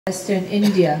Western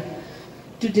India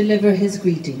to deliver his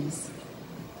greetings.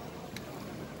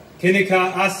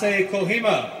 Kinika Ase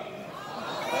Kohima.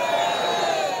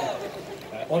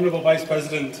 Honourable Vice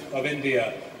President of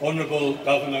India, Honourable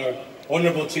Governor,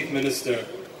 Honourable Chief Minister,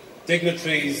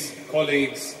 dignitaries,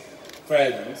 colleagues,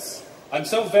 friends, I'm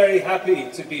so very happy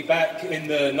to be back in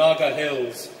the Naga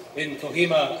Hills in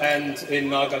Kohima and in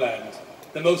Nagaland,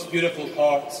 the most beautiful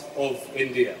part of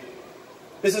India.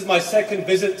 This is my second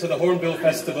visit to the Hornbill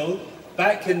Festival.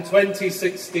 Back in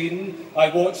 2016, I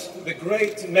watched the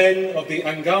great men of the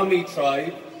Angami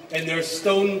tribe in their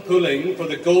stone pulling for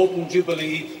the Golden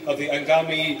Jubilee of the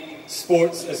Angami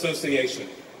Sports Association.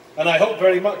 And I hope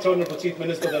very much, Honourable Chief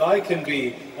Minister, that I can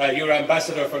be your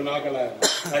ambassador for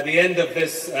Nagaland at the end of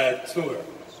this tour.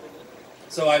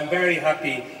 So I'm very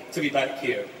happy to be back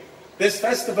here. This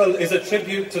festival is a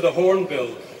tribute to the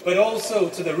Hornbill, but also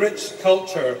to the rich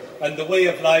culture and the way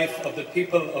of life of the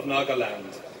people of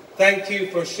Nagaland. Thank you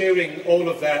for sharing all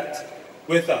of that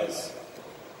with us.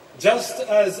 Just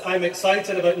as I'm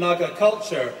excited about Naga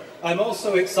culture, I'm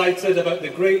also excited about the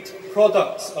great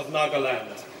products of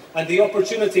Nagaland and the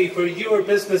opportunity for your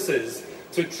businesses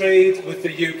to trade with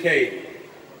the UK.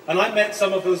 And I met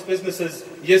some of those businesses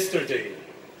yesterday.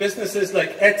 Businesses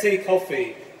like Ete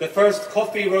Coffee, the first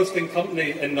coffee roasting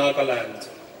company in Nagaland.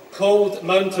 Cold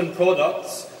Mountain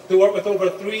Products, who work with over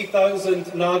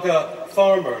 3,000 Naga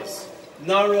farmers.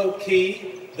 Naro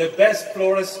Key, the best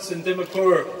florists in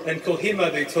Dimapur and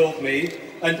Kohima, they told me.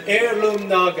 And Heirloom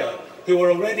Naga, who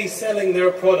are already selling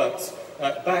their products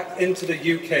back into the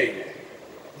UK.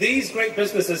 These great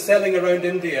businesses selling around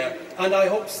India, and I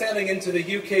hope selling into the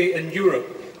UK and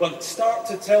Europe, will start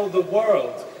to tell the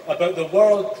world about the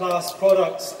world-class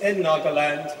products in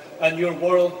Nagaland and your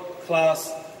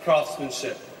world-class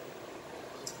craftsmanship.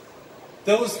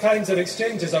 Those kinds of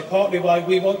exchanges are partly why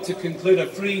we want to conclude a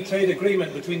free trade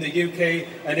agreement between the UK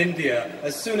and India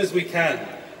as soon as we can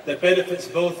that benefits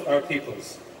both our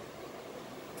peoples.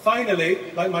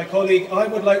 Finally, like my colleague, I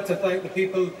would like to thank the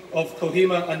people of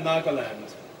Kohima and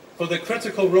Nagaland for the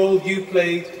critical role you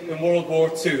played in World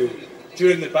War II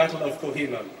during the Battle of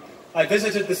Kohima. I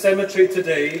visited the cemetery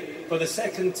today for the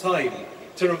second time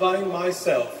to remind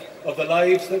myself of the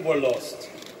lives that were lost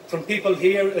from people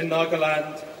here in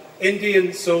Nagaland,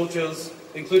 Indian soldiers,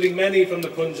 including many from the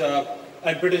Punjab,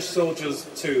 and British soldiers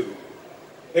too.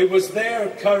 It was their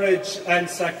courage and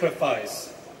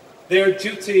sacrifice, their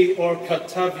duty or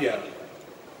kartavya,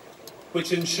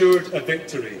 which ensured a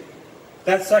victory.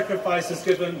 That sacrifice has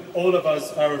given all of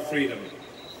us our freedom.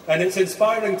 And it's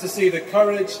inspiring to see the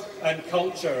courage and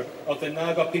culture of the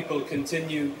Naga people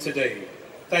continue today.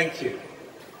 Thank you.